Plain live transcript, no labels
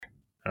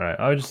All right.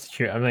 I was just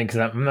curious. I'm like, because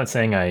I'm not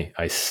saying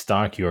I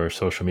stalk your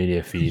social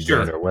media feeds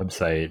Sure. and or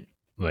website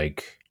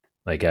like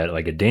at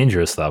like a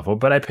dangerous level,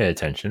 but I pay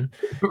attention,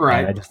 and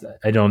Right.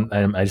 I don't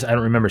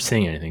remember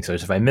seeing anything. So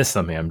if I miss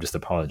something, I'm just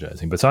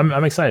apologizing. But so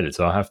I'm excited.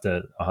 So I'll have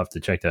to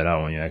check that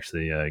out when you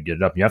actually get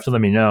it up. You have to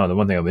let me know. The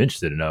one thing I'm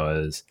interested to know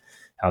is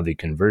how the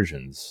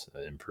conversions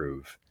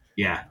improve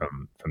Yeah.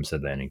 from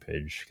said landing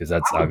page, because I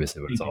that's would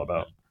obviously what it's think all it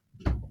about.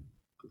 would.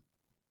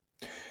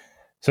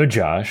 So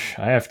Josh,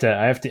 I have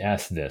to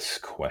ask this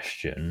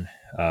question.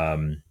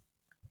 Um,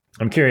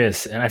 I'm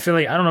curious, and I feel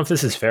like I don't know if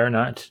this is fair or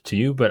not to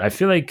you, but I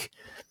feel like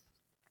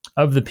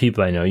of the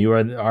people I know, you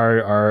are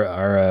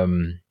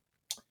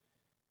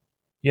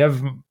you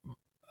have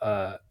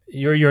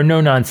you're a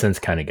no nonsense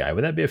kind of guy.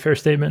 Would that be a fair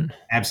statement?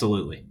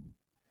 Absolutely.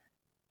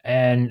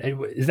 And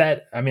is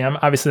that? I mean,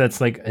 obviously that's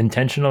like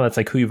intentional. That's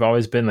like who you've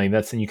always been. Like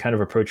that's and you kind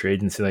of approach your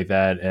agency like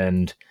that.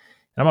 And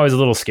I'm always a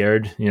little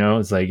scared. You know,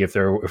 it's like if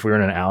we're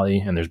in an alley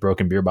and there's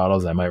broken beer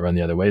bottles, I might run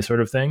the other way, sort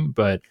of thing.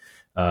 But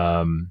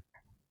um,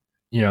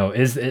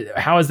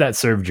 how has that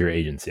served your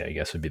agency? I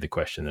guess would be the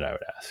question that I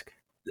would ask.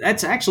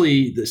 That's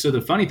actually so. The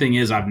funny thing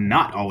is, I've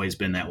not always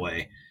been that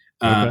way.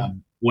 Okay.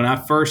 When I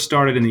first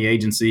started in the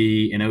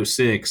agency in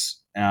 '06,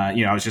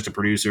 I was just a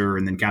producer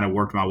and then kind of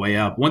worked my way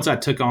up. Once I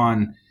took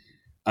on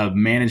a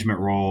management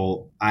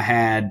role, I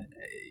had,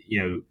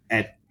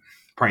 at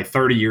probably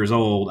 30 years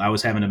old, I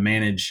was having to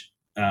manage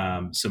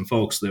some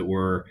folks that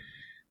were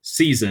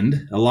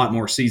seasoned, a lot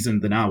more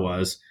seasoned than I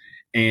was.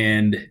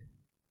 And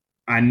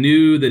I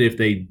knew that if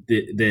they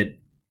that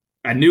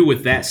I knew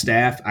with that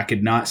staff, I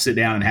could not sit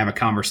down and have a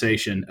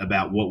conversation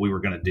about what we were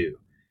going to do.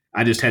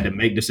 I just had to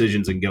make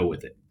decisions and go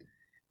with it.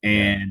 Yeah.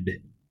 And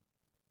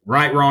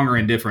right, wrong, or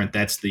indifferent,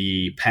 that's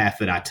the path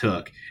that I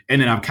took.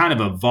 And then I've kind of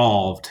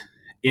evolved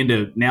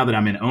into now that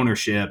I'm in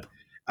ownership,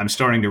 I'm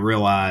starting to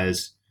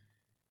realize,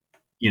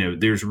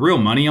 there's real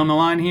money on the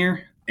line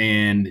here,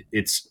 and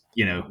it's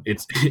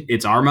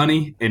our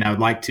money, and I would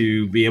like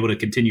to be able to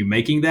continue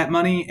making that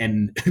money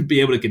and be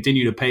able to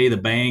continue to pay the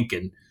bank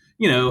and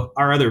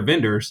our other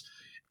vendors.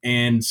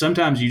 And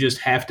sometimes you just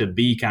have to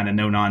be kind of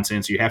no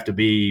nonsense. You have to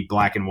be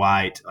black and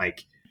white.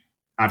 Like,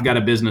 I've got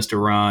a business to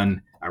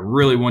run. I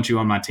really want you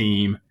on my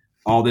team,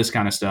 all this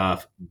kind of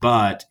stuff.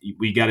 But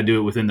we got to do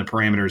it within the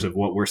parameters of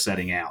what we're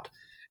setting out.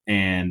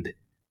 And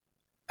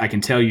I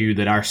can tell you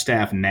that our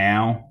staff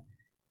now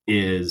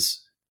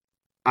is,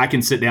 I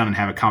can sit down and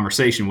have a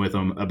conversation with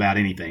them about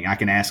anything. I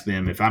can ask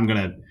them if I'm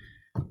going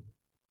to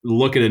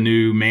look at a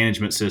new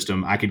management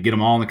system. I could get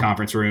them all in the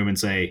conference room and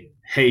say,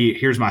 hey,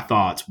 here's my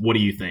thoughts. What do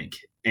you think?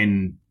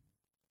 And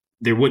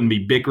there wouldn't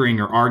be bickering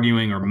or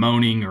arguing or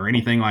moaning or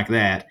anything like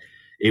that.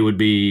 It would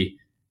be,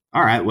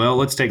 all right, well,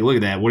 let's take a look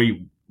at that.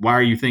 Why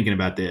are you thinking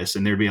about this?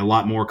 And there'd be a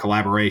lot more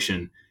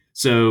collaboration.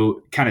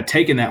 So kind of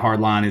taking that hard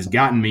line has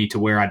gotten me to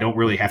where I don't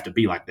really have to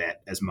be like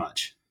that as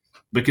much,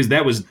 because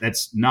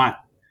that's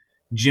not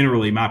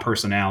generally my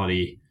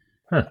personality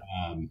Huh.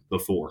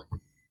 before.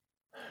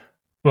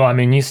 Well, I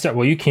mean,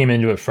 you came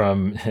into it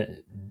from,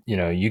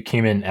 you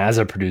came in as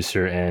a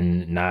producer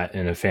and not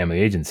in a family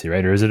agency,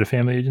 right? Or is it a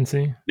family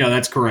agency? No,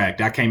 that's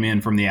correct. I came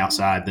in from the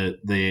outside.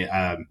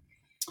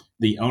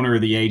 The owner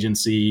of the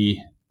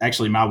agency,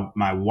 actually,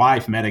 my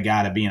wife met a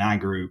guy at a BNI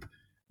group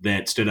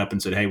that stood up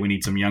and said, "Hey, we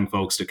need some young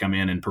folks to come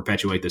in and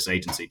perpetuate this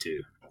agency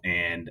too."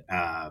 And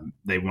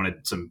they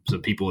wanted some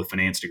people with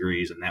finance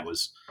degrees, and that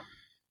was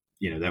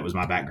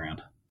my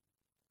background.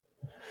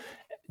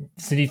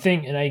 So do you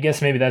think, and I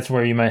guess maybe that's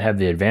where you might have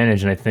the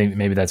advantage, and I think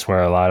maybe that's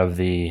where a lot of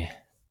the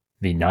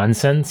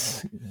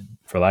nonsense,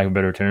 for lack of a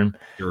better term,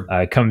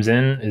 Sure. comes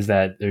in, is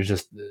that there's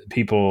just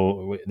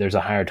there's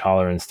a higher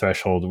tolerance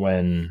threshold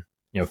when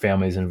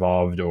families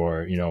involved,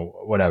 or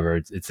whatever.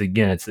 It's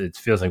again, it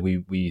feels like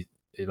we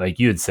like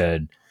you had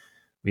said,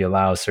 we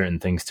allow certain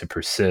things to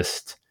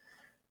persist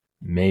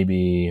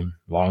maybe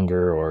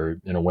longer or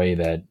in a way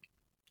that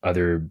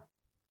other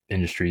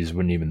industries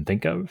wouldn't even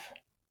think of.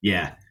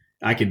 Yeah,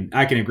 I can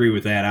agree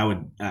with that.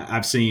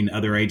 I've seen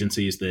other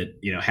agencies that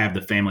have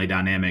the family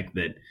dynamic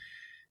that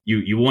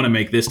you want to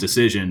make this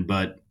decision,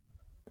 but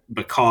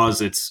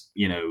because it's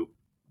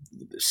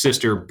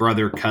sister,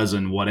 brother,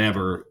 cousin,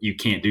 whatever, you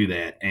can't do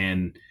that.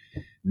 And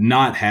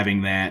not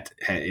having that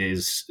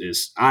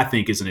is I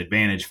think is an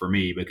advantage for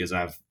me, because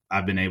I've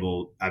been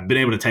able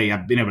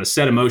to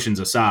set emotions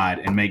aside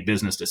and make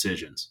business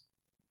decisions.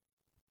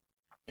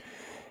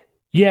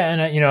 Yeah,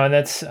 and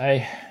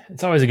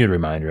it's always a good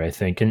reminder, I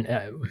think, and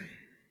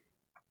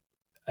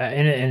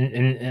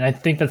I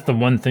think that's the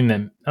one thing that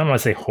I don't want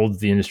to say holds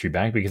the industry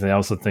back, because I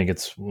also think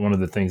it's one of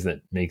the things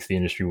that makes the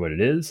industry what it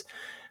is.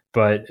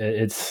 But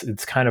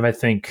it's kind of, I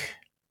think,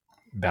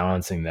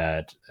 balancing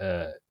that,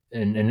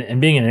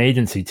 and being in an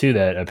agency too.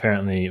 That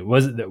apparently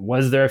was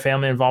there a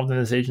family involved in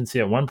this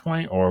agency at one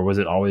point, or was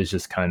it always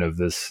just kind of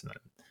this?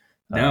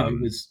 No,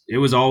 it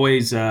was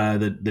always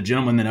the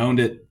gentleman that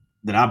owned it,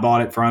 that I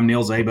bought it from,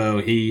 Neil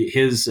Zabo.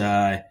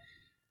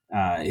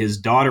 His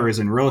daughter is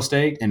in real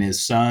estate and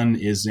his son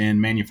is in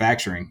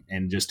manufacturing,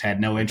 and just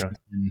had no Okay. interest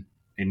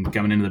in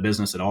coming into the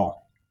business at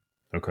all.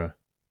 Okay.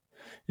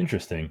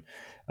 Interesting.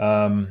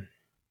 Um,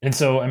 and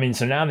so, I mean,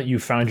 so now that you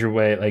found your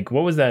way, like,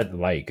 what was that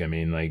like? I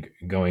mean, like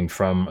going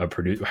from a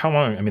producer, how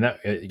long? I mean,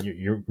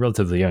 you're a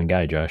relatively young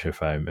guy, Josh,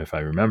 if I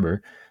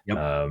remember. Yep.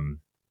 Um,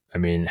 I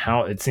mean,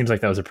 how it seems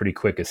like that was a pretty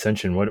quick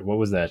ascension. What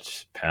was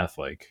that path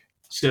like?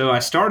 So I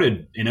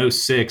started in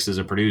 '06 as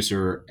a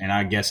producer, and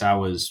I guess I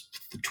was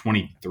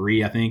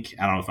 23, I think.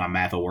 I don't know if my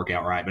math will work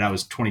out right, but I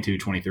was 22,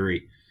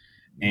 23.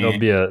 There'll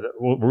And be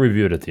we'll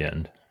review it at the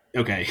end.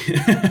 okay.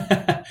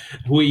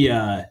 we,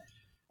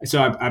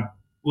 so I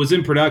was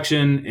in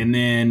production, and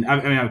then,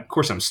 I mean, of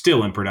course, I'm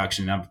still in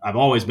production. I've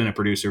always been a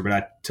producer, but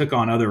I took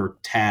on other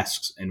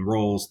tasks and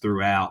roles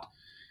throughout.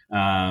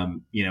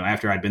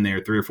 After I'd been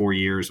there 3 or 4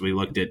 years, we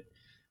looked at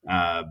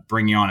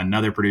bringing on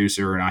another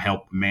producer, and I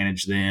helped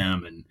manage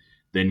them. And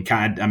then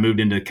I moved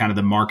into kind of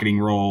the marketing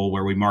role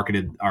where we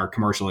marketed our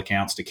commercial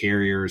accounts to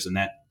carriers, and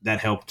that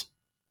helped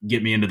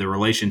get me into the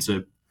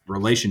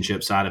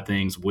relationship side of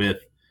things with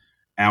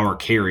our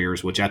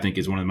carriers, which I think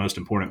is one of the most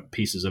important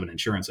pieces of an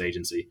insurance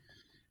agency.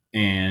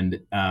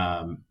 And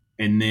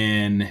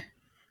then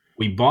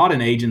we bought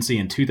an agency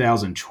in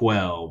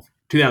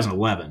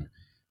 2011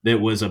 that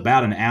was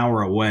about an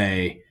hour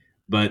away,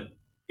 but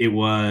it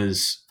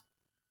was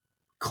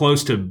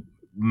close to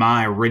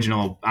my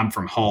original. I'm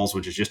from Halls,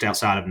 which is just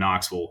outside of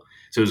Knoxville.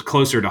 So it was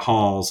closer to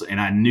Halls,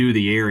 and I knew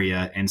the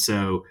area. And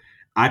so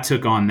I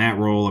took on that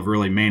role of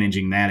really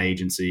managing that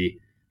agency,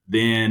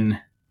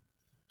 then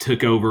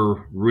took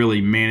over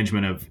really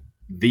management of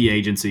the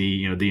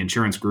agency, the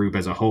insurance group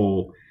as a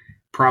whole,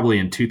 probably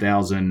in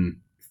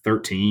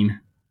 2013,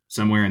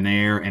 somewhere in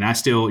there. And I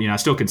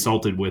still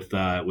consulted with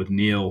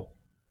Neil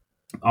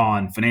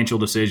on financial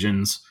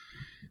decisions,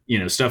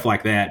 stuff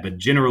like that. But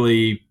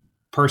generally,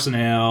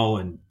 personnel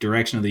and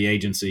direction of the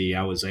agency,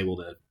 I was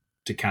able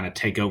to kind of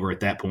take over at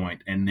that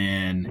point, and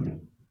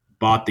then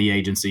bought the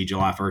agency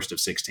July 1st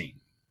of 16.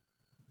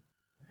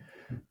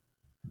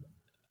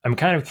 I'm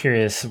kind of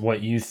curious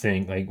what you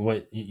think. Like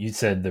what you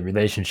said, the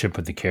relationship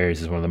with the carriers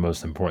is one of the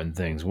most important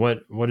things.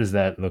 What does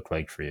that look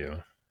like for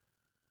you?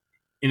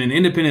 In an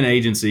independent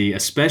agency,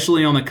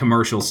 especially on the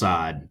commercial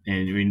side,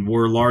 and I mean,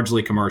 we're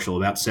largely commercial,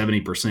 about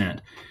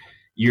 70%,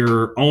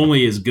 you're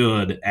only as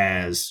good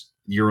as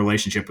your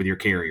relationship with your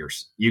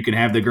carriers. You can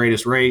have the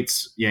greatest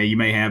rates. Yeah, you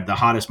may have the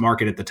hottest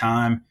market at the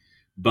time,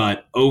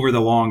 but over the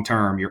long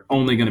term, you're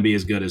only going to be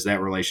as good as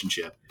that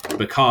relationship,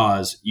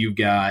 because you've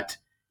got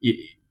to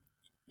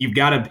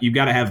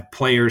have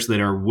players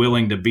that are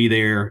willing to be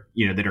there,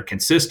 that are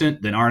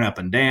consistent, that aren't up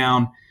and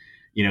down.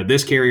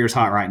 This carrier's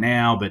hot right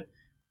now, but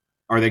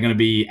are they going to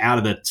be out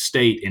of the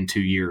state in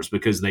 2 years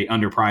because they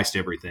underpriced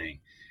everything?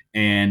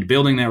 And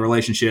building that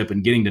relationship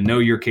and getting to know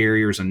your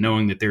carriers and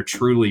knowing that they're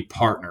truly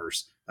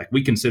partners. Like,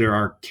 we consider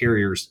our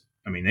carriers,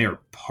 I mean, they are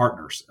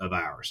partners of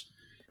ours.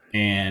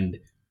 And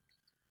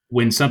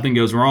when something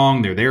goes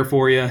wrong, they're there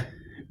for you.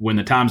 When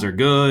the times are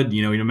good,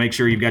 make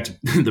sure you've got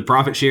the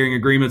profit sharing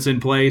agreements in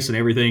place and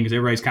everything, because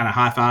everybody's kind of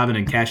high-fiving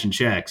and cashing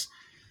checks.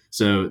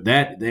 So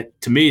that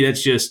to me,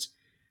 that's just,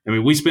 I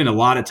mean, we spend a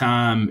lot of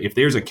time, if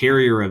there's a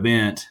carrier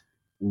event,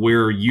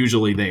 we're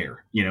usually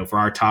there, for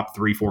our top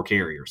 3-4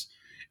 carriers.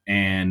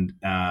 And,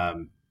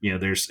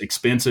 there's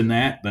expense in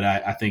that, but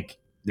I think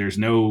there's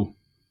no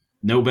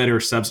better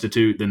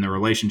substitute than the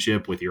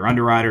relationship with your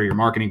underwriter, your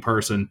marketing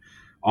person,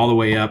 all the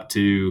way up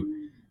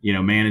to,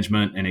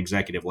 management and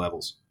executive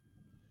levels.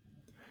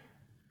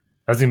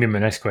 That's going to be my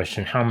next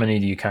question. How many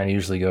do you kind of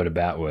usually go to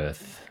bat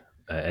with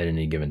at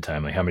any given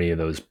time? Like, how many of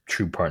those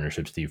true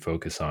partnerships do you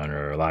focus on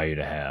or allow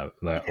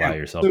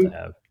yourself to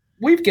have?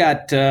 We've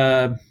got,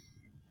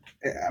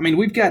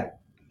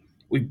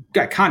 we've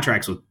got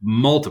contracts with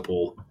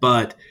multiple,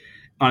 but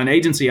on an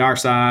agency our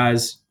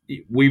size,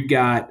 we've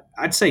got,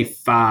 I'd say,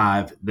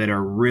 5 that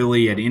are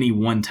really at any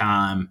one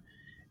time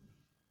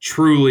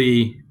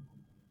truly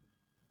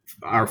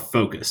our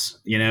focus,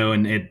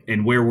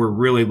 and where we're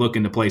really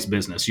looking to place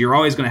business. You're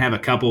always going to have a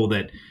couple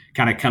that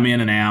kind of come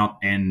in and out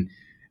and,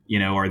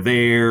 are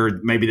there.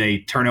 Maybe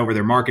they turn over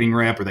their marketing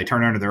rep, or they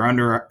turn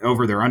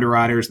over their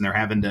underwriters, and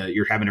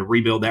you're having to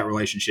rebuild that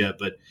relationship.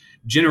 But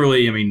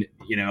generally, I mean,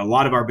 a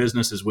lot of our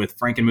business is with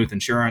Frankenmuth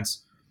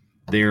Insurance.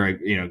 They're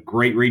a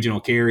great regional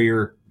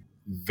carrier,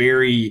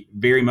 very,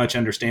 very much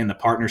understand the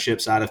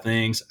partnership side of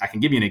things. I can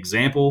give you an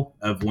example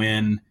of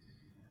when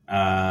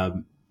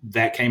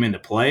that came into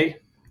play.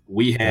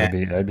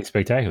 That'd be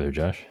spectacular,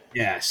 Josh.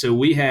 Yeah. So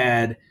we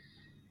had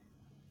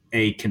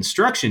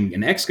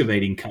an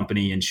excavating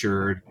company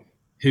insured,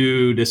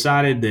 who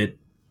decided that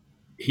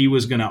he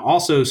was going to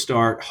also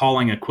start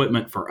hauling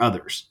equipment for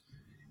others.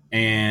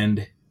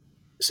 And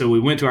so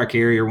we went to our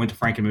carrier, went to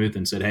Frankenmuth,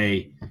 and said,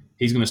 hey,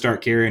 he's going to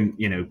start carrying,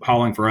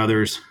 hauling for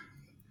others.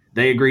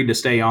 They agreed to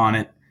stay on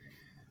it.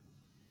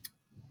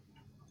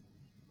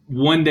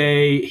 One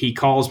day he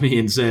calls me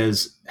and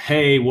says,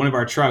 hey, one of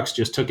our trucks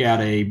just took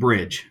out a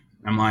bridge.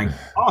 I'm like,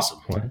 awesome.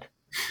 What?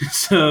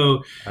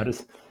 So how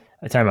does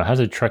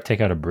a truck take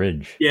out a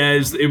bridge? Yeah,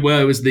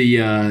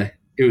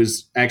 it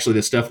was actually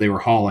the stuff they were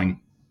hauling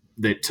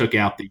that took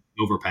out the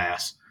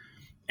overpass.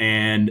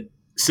 And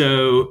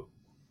so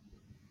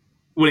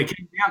when it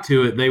came down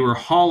to it, they were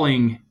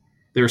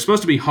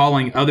supposed to be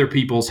hauling other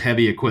people's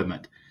heavy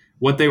equipment.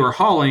 What they were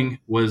hauling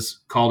was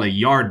called a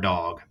yard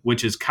dog,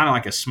 which is kind of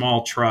like a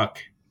small truck,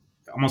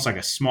 almost like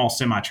a small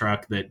semi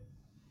truck that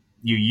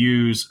you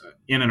use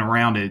in and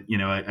around it,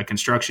 a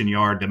construction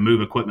yard to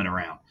move equipment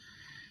around.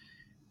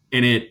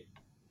 And it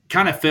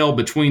kind of fell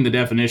between the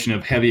definition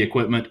of heavy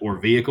equipment or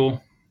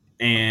vehicle.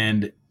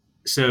 And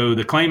so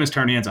the claim is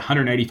turned in. It's a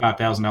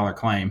 $185,000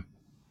 claim.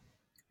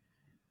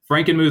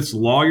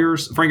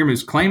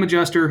 Frankenmuth's claim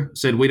adjuster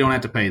said, we don't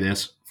have to pay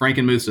this.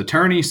 Frankenmuth's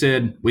attorney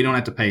said, we don't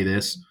have to pay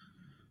this.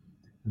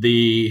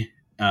 The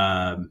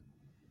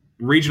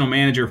regional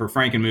manager for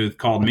Frankenmuth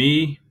called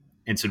me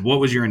and said, what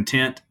was your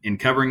intent in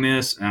covering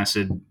this? And I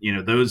said,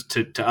 those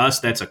to us,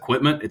 that's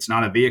equipment. It's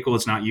not a vehicle.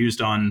 It's not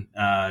used on,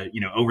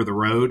 over the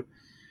road.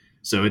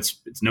 So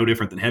it's no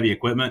different than heavy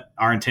equipment.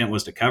 Our intent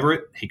was to cover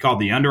it. He called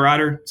the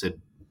underwriter, said,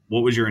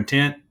 what was your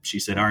intent? She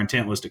said, our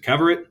intent was to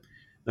cover it.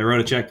 They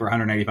wrote a check for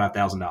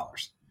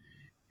 $185,000.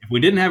 If we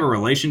didn't have a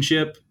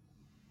relationship,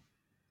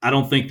 I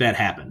don't think that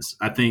happens.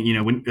 I think,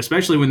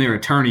 especially when their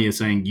attorney is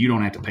saying, you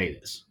don't have to pay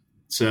this.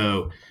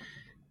 So,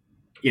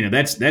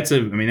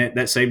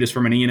 that saved us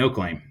from an E&O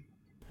claim.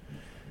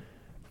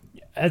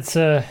 That's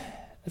a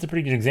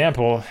pretty good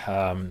example.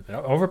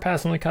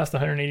 Overpass only cost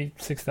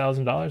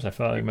 $186,000. I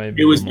felt like it might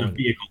be. It was the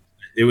vehicle.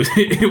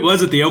 It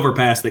wasn't the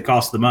overpass that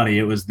cost the money.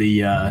 It was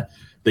the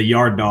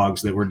yard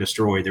dogs that were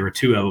destroyed. There were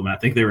two of them, and I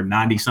think they were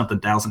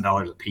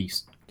 $90,000 a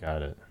piece.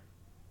 Got it.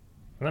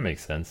 Well, that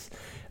makes sense.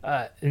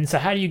 And so,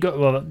 how do you go?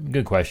 Well,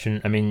 good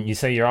question. I mean, you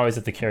say you're always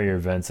at the carrier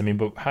events. I mean,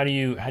 but how do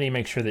you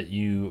make sure that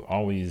you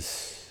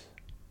always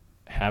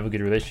have a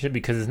good relationship?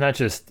 Because it's not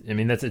just. I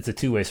mean, it's a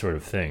two-way sort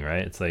of thing,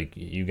 right? It's like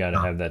you got to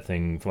have that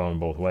thing flowing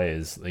both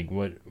ways. Like,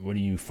 what do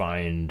you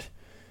find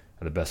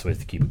are the best ways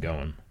to keep it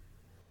going?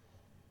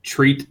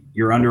 Treat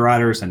your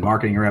underwriters and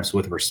marketing reps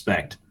with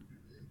respect.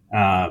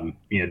 Don't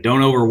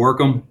overwork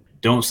them.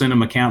 Don't send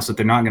them accounts that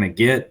they're not going to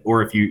get.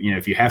 Or if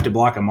you have to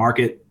block a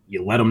market,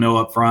 you let them know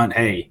up front,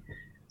 hey,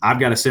 I've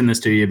got to send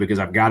this to you because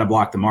I've got to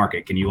block the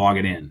market. Can you log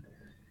it in?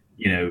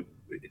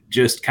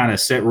 Just kind of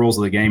set rules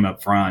of the game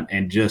up front,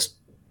 and just,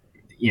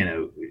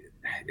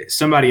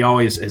 somebody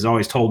has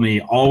always told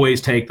me,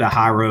 always take the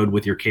high road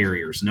with your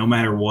carriers, no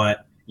matter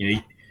what.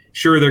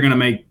 Sure, they're going to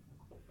make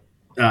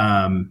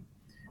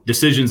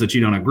decisions that you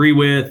don't agree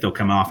with. They'll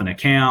come off an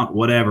account,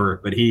 whatever.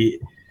 But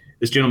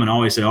this gentleman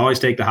always said, always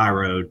take the high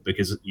road,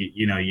 because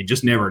you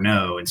just never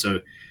know. And so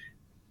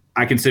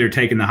I consider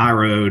taking the high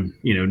road,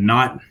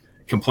 not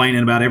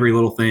complaining about every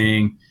little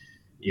thing,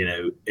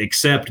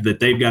 accept that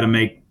they've got to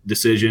make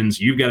decisions.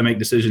 You've got to make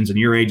decisions in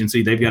your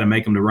agency. They've got to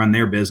make them to run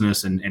their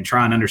business, and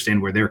try and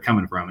understand where they're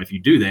coming from. If you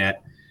do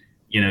that,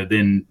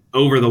 then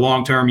over the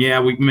long term,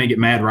 we may get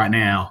mad right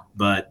now,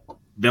 but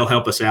they'll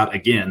help us out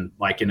again,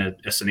 like in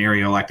a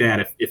scenario like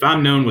that. If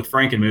I'm known with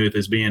Frankenmuth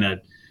as being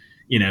an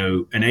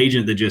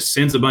agent that just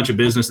sends a bunch of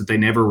business that they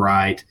never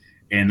write,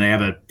 and they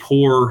have a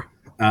poor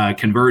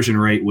conversion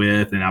rate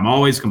with, and I'm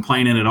always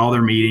complaining at all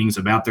their meetings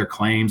about their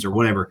claims or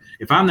whatever.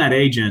 If I'm that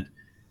agent,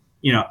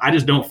 I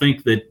just don't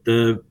think that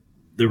the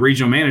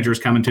regional manager is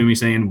coming to me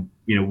saying,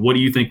 what do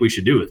you think we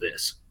should do with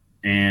this?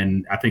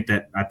 And I just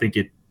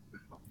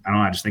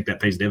think that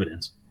pays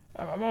dividends.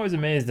 I'm always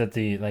amazed at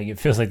it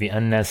feels like the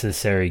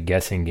unnecessary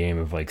guessing game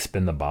of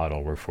spin the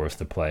bottle we're forced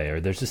to play,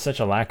 or there's just such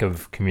a lack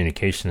of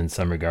communication in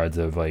some regards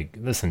of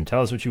listen,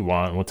 tell us what you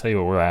want, we'll tell you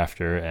what we're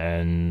after,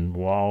 and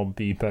we'll all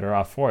be better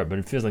off for it. But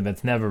it feels like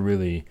that's never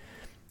really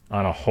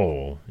on a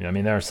whole.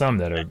 There are some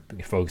that are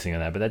focusing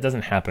on that, but that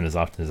doesn't happen as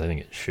often as I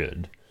think it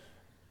should.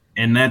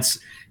 And that's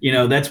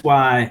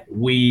why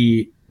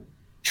we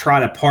try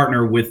to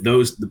partner with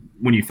those.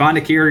 When you find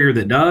a carrier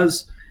that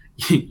does,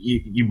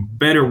 you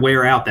better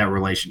wear out that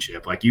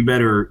relationship. You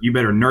better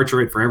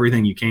nurture it for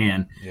everything you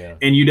can. Yeah.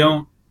 And you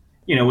don't,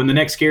 when the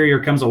next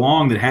carrier comes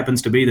along that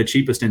happens to be the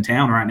cheapest in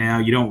town right now,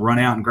 you don't run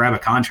out and grab a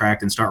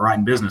contract and start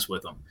writing business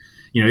with them.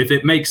 If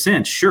it makes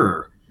sense,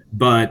 sure.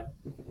 But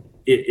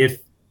if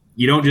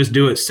you don't just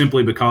do it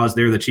simply because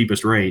they're the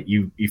cheapest rate,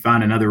 you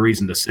find another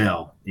reason to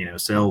sell,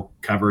 sell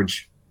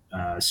coverage,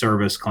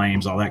 service,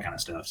 claims, all that kind of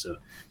stuff. So,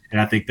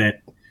 and I think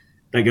that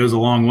goes a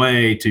long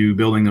way to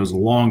building those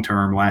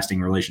long-term lasting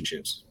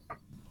relationships.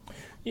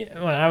 Yeah,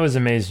 well, I was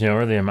amazed,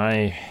 early in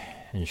my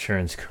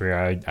insurance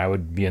career, I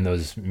would be in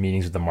those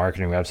meetings with the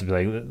marketing reps and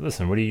be like,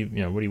 listen, what do you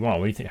want?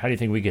 What do you think? How do you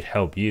think we could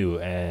help you?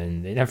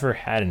 And they never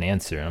had an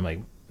answer. And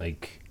I'm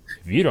like,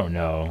 if you don't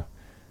know,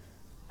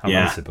 how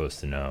am I supposed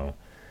to know?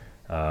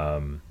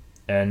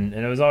 And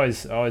it was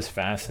always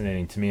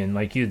fascinating to me. And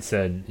like you had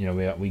said,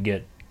 we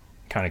get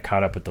kind of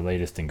caught up with the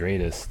latest and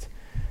greatest.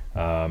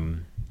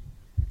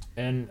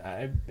 And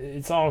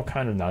it's all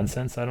kind of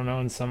nonsense. I don't know.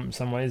 In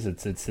some ways,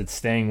 it's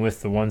staying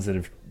with the ones that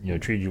have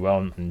treated you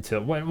well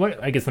until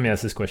what. I guess let me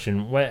ask this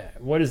question: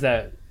 What is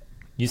that?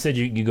 You said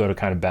you go to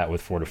kind of bat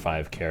with 4 to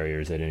 5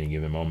 carriers at any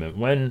given moment.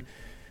 When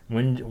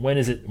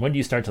is it? When do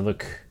you start to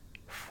look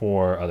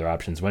for other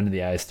options? When do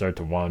the eyes start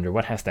to wander?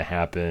 What has to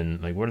happen?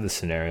 What are the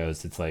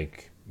scenarios? It's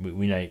like we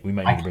might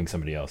need to bring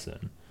somebody else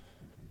in.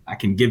 I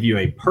can give you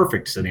a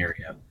perfect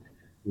scenario.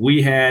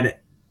 We had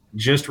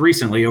just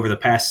recently, over the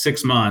past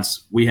 6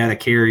 months, we had a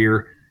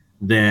carrier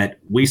that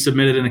we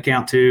submitted an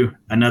account to,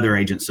 another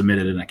agent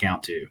submitted an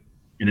account to,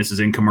 and this is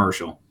in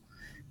commercial.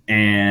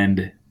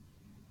 And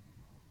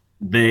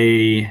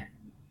they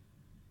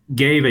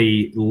gave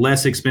a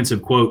less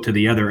expensive quote to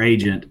the other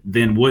agent,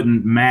 then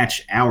wouldn't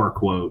match our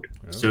quote.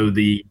 Oh. So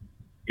the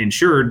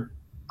insured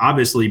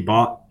obviously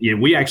bought,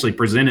 we actually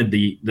presented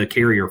the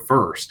carrier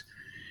first.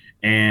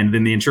 And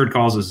then the insured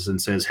calls us and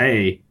says,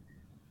 hey,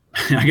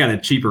 I got a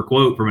cheaper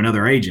quote from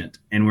another agent.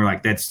 And we're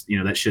like, that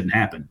shouldn't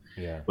happen.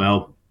 Yeah.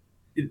 Well,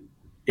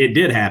 it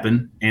did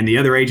happen, and the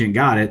other agent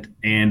got it,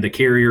 and the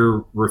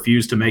carrier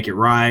refused to make it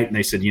right. And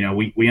they said,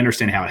 we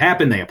understand how it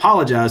happened. They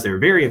apologized. They were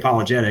very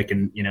apologetic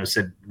and,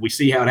 said, we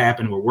see how it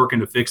happened. We're working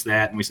to fix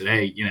that. And we said,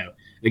 hey,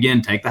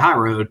 again, take the high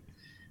road.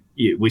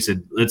 We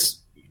said,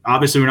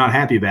 obviously we're not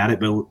happy about it,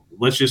 but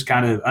let's just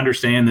kind of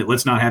understand that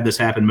let's not have this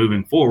happen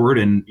moving forward.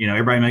 And,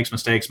 everybody makes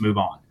mistakes, move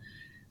on.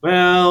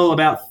 Well,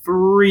 about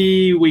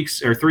 3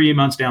 weeks or 3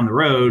 months down the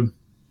road,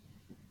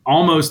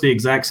 almost the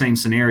exact same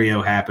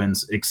scenario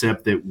happens,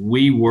 except that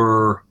we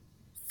were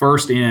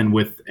first in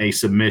with a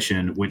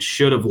submission, which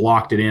should have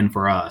locked it in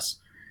for us.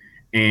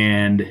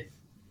 And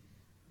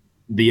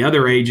the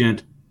other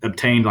agent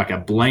obtained like a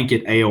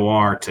blanket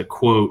AOR to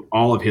quote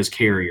all of his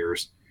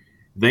carriers.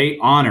 They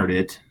honored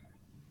it,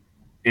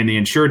 and the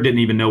insured didn't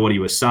even know what he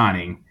was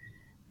signing.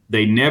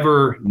 They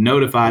never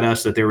notified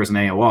us that there was an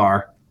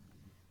AOR.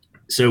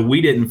 So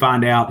we didn't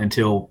find out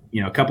until,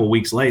 a couple of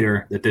weeks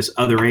later that this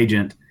other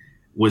agent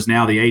was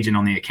now the agent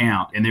on the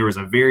account. And there was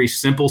a very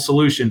simple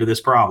solution to this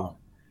problem.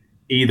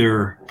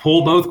 Either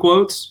pull both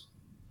quotes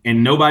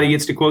and nobody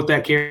gets to quote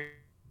that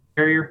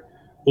carrier,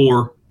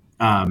 or,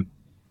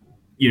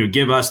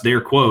 give us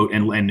their quote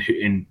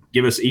and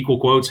give us equal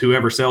quotes.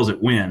 Whoever sells it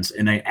wins.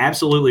 And they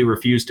absolutely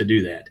refused to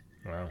do that.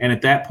 Wow. And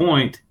at that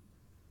point,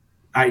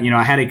 I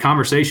had a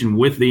conversation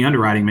with the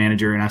underwriting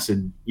manager, and I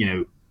said,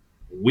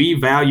 we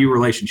value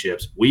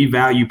relationships. We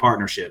value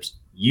partnerships.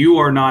 You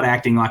are not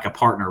acting like a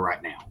partner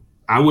right now.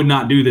 I would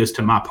not do this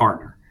to my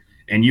partner,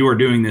 and you are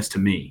doing this to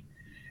me.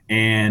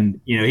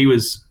 And, he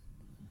was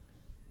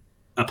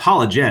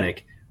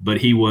apologetic, but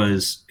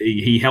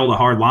he held a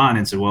hard line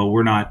and said, well,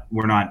 we're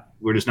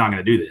just not going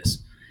to do this.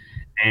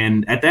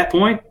 And at that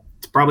point,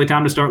 it's probably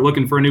time to start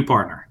looking for a new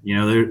partner.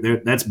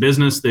 That's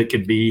business that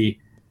could be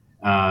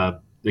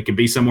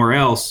somewhere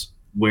else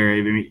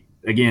where,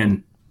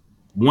 again,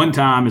 one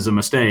time is a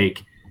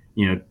mistake,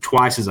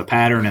 twice is a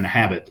pattern and a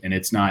habit, and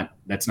that's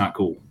not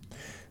cool.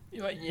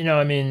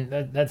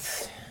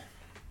 That's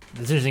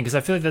interesting, because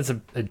I feel like that's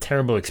a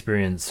terrible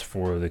experience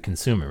for the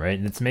consumer, right?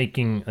 And it's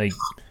making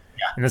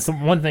and that's the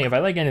one thing, if I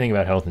like anything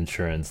about health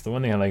insurance, the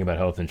one thing I like about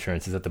health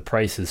insurance is that the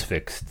price is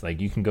fixed. Like,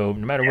 you can go,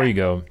 no matter where you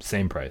go,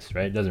 same price,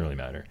 right? It doesn't really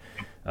matter.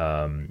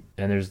 And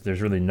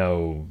there's really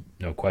no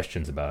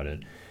questions about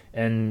it.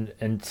 And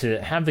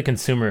to have the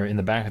consumer in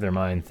the back of their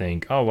mind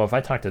think, oh, well, if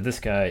I talk to this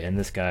guy and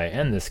this guy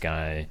and this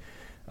guy,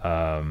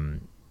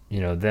 then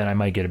I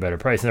might get a better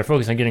price. And they're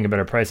focused on getting a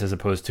better price as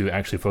opposed to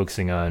actually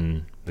focusing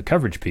on the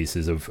coverage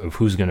pieces of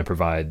who's going to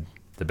provide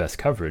the best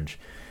coverage.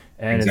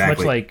 And exactly.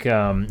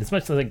 It's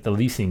much like the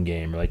leasing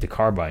game or like the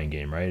car buying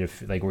game, right?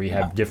 If where you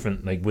have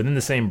different, within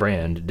the same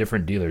brand,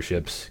 different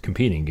dealerships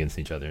competing against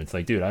each other. It's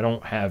like, dude, I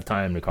don't have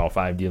time to call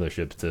 5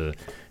 dealerships to,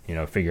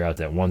 figure out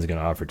that one's going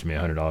to offer to me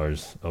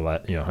 $100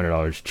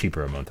 $100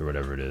 cheaper a month or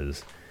whatever it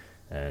is.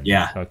 And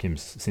it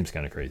seems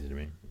kind of crazy to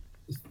me.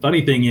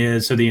 Funny thing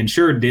is, so the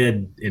insured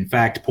did in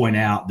fact point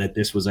out that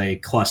this was a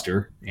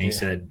cluster, and he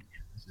said,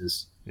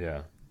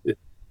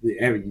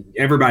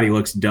 everybody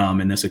looks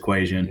dumb in this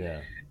equation.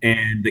 Yeah.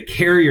 And the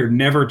carrier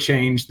never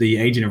changed the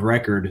agent of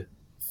record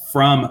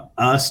from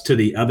us to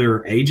the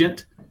other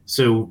agent.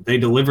 So they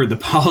delivered the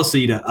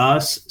policy to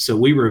us. So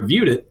we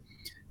reviewed it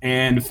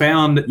and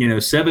found,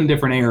 7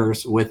 different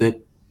errors with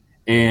it,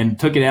 and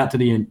took it out to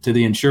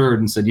the insured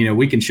and said,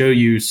 we can show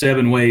you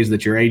 7 ways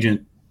that your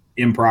agent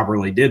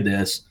improperly did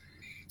this.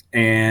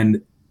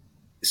 And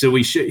so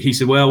he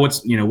said, well,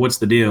 what's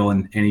the deal?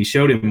 And he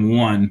showed him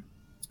one.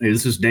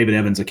 This is David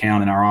Evans'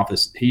 account in our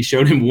office. He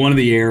showed him one of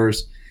the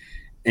errors,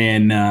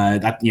 and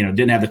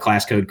didn't have the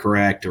class code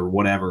correct or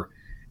whatever.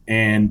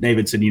 And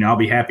David said, I'll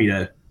be happy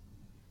to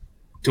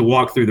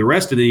walk through the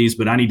rest of these,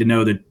 but I need to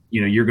know that,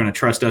 you're going to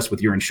trust us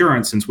with your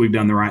insurance since we've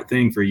done the right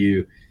thing for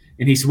you.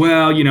 And he said,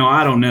 well,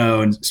 I don't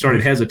know, and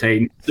started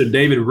hesitating. So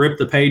David ripped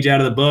the page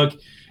out of the book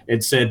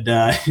and said,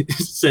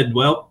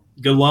 well,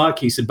 good luck.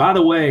 He said, by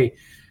the way,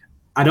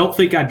 I don't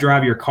think I'd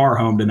drive your car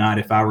home tonight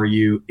if I were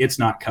you. It's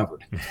not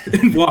covered.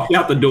 And walked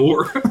out the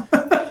door.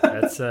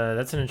 That's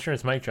an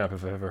insurance mic drop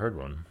if I've ever heard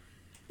one.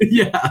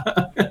 Yeah.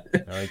 I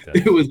like that.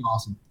 It was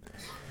awesome.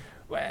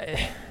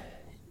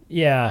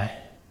 Yeah.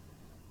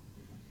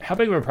 How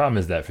big of a problem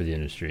is that for the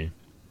industry?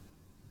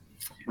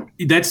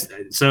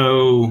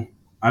 So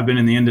I've been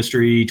in the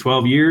industry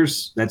 12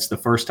 years. That's the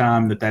first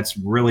time that's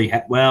really,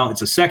 it's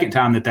the second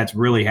time that's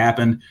really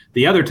happened.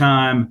 The other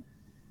time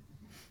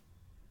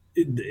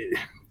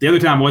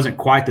wasn't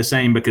quite the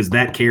same because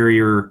that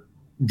carrier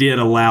did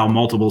allow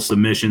multiple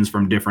submissions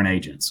from different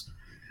agents.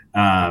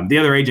 The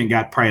other agent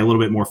got probably a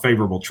little bit more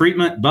favorable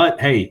treatment, but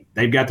hey,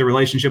 they've got the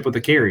relationship with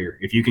the carrier.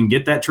 If you can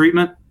get that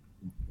treatment,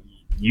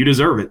 you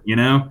deserve it, you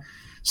know?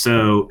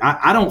 So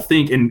I don't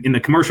think in the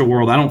commercial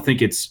world, I don't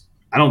think it's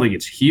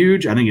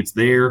huge. I think it's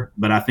there,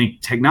 but I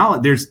think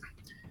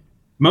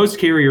most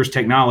carriers'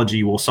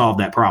 technology will solve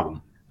that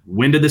problem.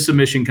 When did the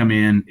submission come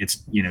in?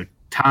 It's,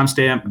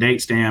 timestamp,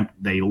 date stamp.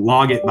 They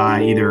log it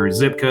by either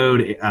zip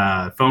code,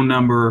 phone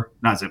number,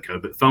 not zip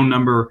code, but phone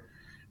number,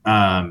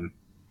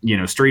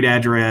 street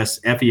address,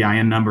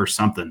 FEIN number,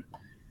 something.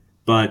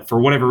 But for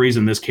whatever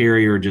reason, this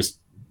carrier just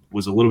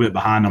was a little bit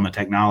behind on the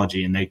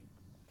technology, and the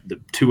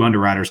two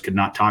underwriters could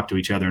not talk to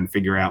each other and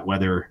figure out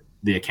whether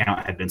the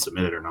account had been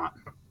submitted or not.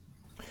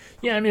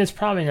 Yeah, I mean, it's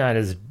probably not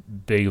as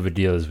big of a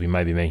deal as we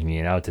might be making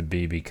it out to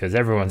be, because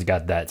everyone's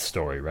got that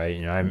story,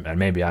 right?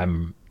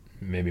 I'm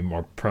maybe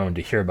more prone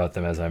to hear about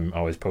them as I'm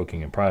always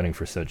poking and prodding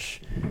for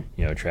such,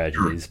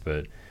 tragedies.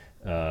 But,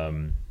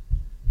 I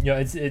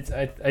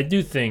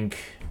do think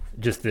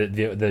just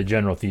the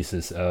general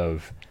thesis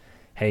of,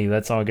 hey,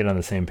 let's all get on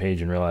the same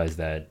page and realize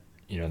that,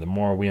 the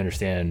more we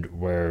understand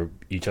where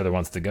each other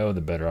wants to go, the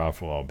better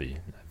off we'll all be,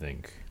 I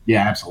think.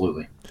 Yeah,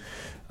 absolutely.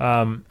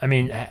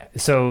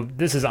 So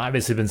this has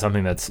obviously been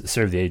something that's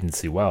served the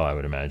agency well, I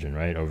would imagine,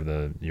 right, over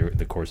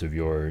the course of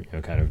your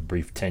kind of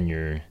brief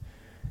tenure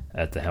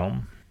at the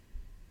helm.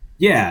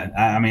 Yeah,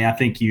 I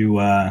think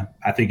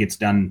I think it's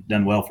done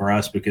well for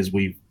us because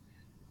we've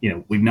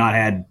not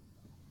had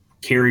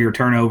carrier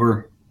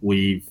turnover.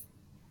 We're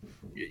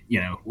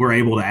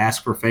able to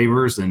ask for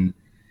favors, and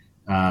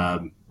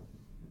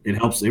it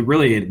helps. It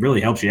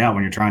really helps you out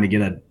when you're trying to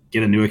get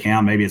a new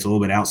account. Maybe it's a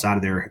little bit outside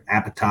of their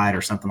appetite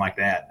or something like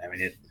that. I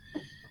mean,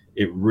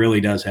 it really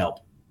does help.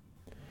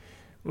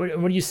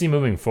 What do you see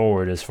moving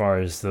forward as far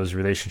as those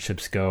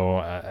relationships go,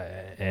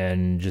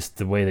 and just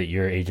the way that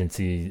your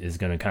agency is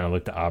going to kind of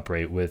look to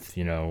operate with,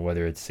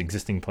 whether it's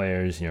existing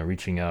players,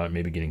 reaching out,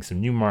 maybe getting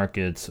some new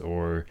markets,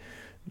 or,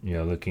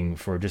 looking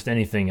for just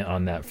anything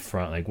on that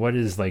front? Like, what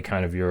is like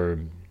kind of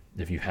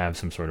if you have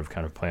some sort of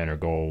kind of plan or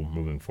goal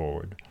moving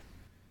forward?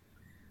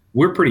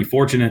 We're pretty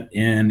fortunate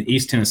in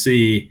East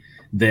Tennessee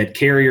that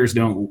carriers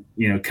don't,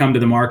 come to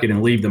the market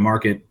and leave the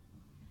market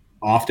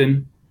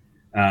often.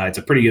 It's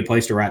a pretty good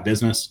place to write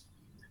business.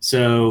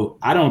 So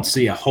I don't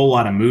see a whole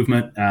lot of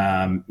movement.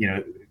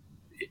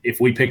 If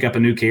we pick up a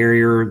new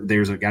carrier,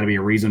 there's got to be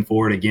a reason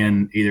for it.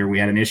 Again, either we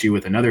had an issue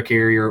with another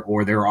carrier,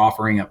 or they're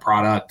offering a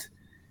product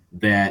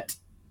that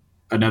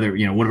another,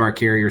 one of our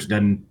carriers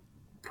doesn't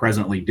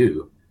presently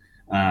do.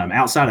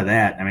 Outside of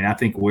that, I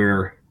think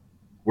we're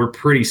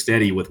pretty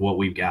steady with what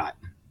we've got.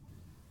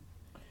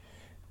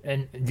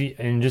 And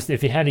just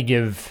if you had to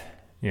give,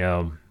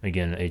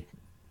 again,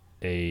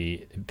 a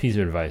piece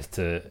of advice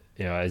to,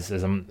 as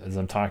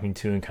I'm talking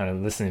to and kind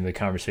of listening to the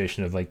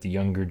conversation of like the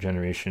younger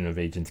generation of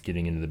agents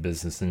getting into the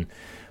business, and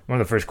one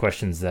of the first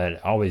questions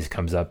that always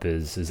comes up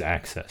is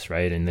access,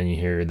 right? And then you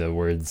hear the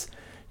words,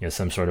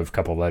 some sort of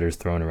couple letters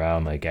thrown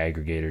around like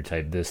aggregator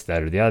type this,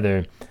 that, or the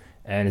other.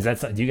 And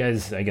do you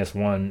guys, I guess,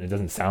 it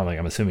doesn't sound like,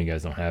 I'm assuming you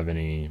guys don't have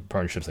any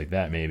partnerships like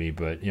that maybe,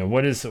 but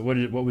what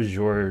was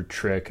your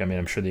trick? I mean,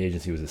 I'm sure the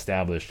agency was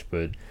established,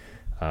 but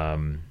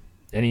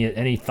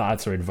any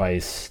thoughts or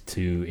advice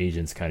to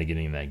agents kind of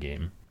getting in that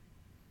game?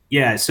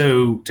 Yeah.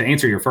 So to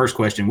answer your first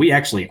question, we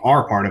actually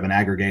are part of an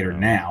aggregator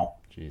now.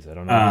 Geez, I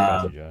don't know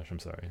about you, Josh. I'm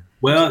sorry.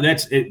 Well,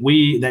 that's it.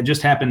 That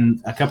just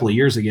happened a couple of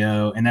years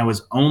ago, and that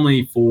was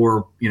only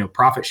for,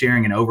 profit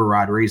sharing and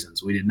override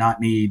reasons. We did not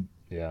need,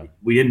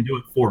 we didn't do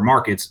it for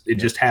markets. It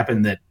just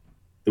happened that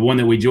the one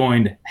that we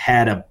joined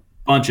had a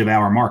bunch of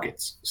our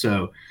markets.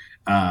 So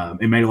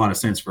it made a lot of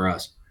sense for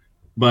us.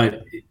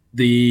 But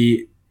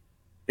the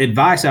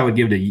advice I would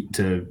give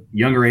to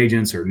younger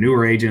agents or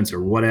newer agents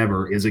or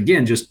whatever is,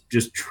 again, just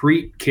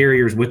treat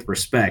carriers with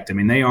respect. I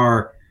mean, they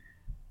are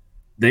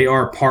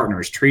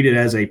partners. Treat it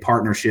as a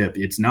partnership.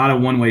 It's not a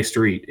one-way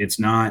street. It's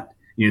not,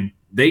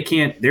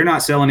 they're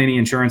not selling any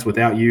insurance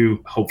without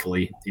you.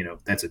 Hopefully,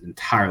 that's an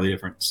entirely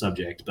different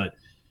subject, but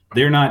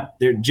they're not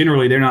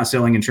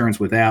selling insurance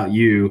without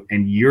you,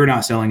 and you're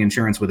not selling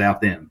insurance without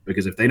them,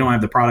 because if they don't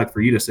have the product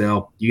for you to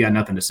sell, you got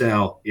nothing to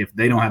sell. If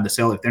they don't have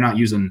if they're not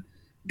using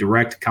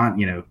direct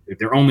if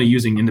they're only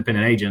using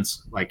independent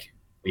agents, like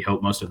we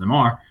hope most of them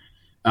are,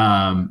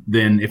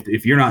 then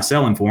if you're not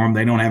selling for them,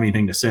 they don't have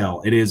anything to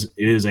sell. It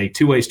is a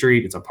two-way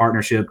street. It's a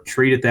partnership.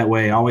 Treat it that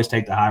way. Always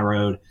take the high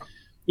road.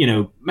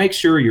 Make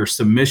sure your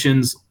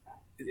submissions,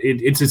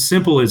 it's as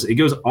simple as it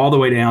goes all the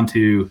way down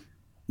to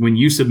when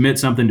you submit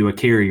something to a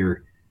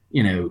carrier,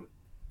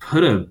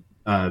 put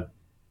a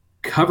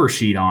cover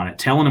sheet on it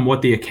telling them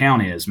what the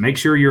account is. Make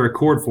sure your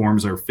ACORD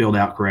forms are filled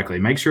out correctly.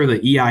 Make sure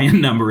the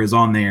EIN number is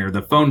on there,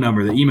 the phone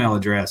number, the email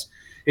address.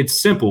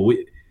 It's simple.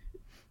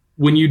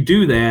 When you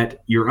do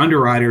that, your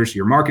underwriters,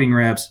 your marketing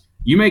reps,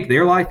 you make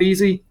their life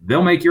easy,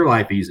 they'll make your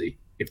life easy.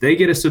 If they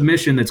get a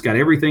submission that's got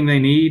everything they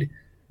need,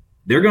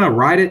 they're going to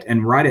write it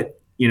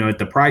at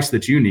the price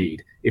that you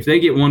need. If they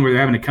get one where they're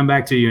having to come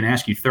back to you and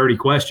ask you 30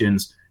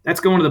 questions, that's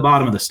going to the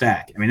bottom of the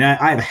stack. I mean,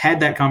 I've had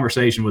that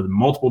conversation with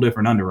multiple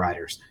different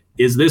underwriters.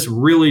 Is this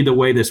really the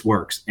way this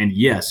works? And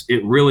yes,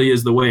 it really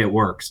is the way it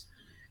works.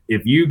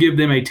 If you give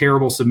them a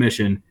terrible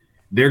submission,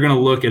 they're going to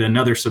look at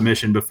another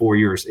submission before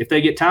yours. If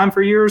they get time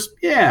for yours,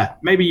 yeah,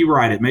 maybe you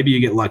write it. Maybe you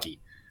get lucky.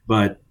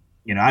 But,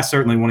 I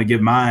certainly want to give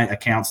my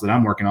accounts that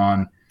I'm working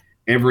on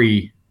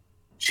every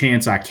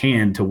chance I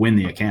can to win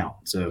the account.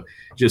 So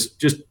just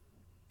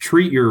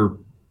treat your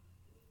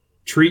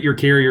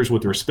carriers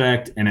with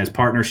respect and as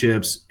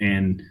partnerships.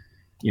 And,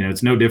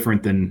 it's no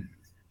different than,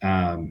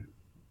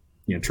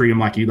 treat them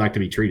like you'd like to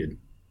be treated.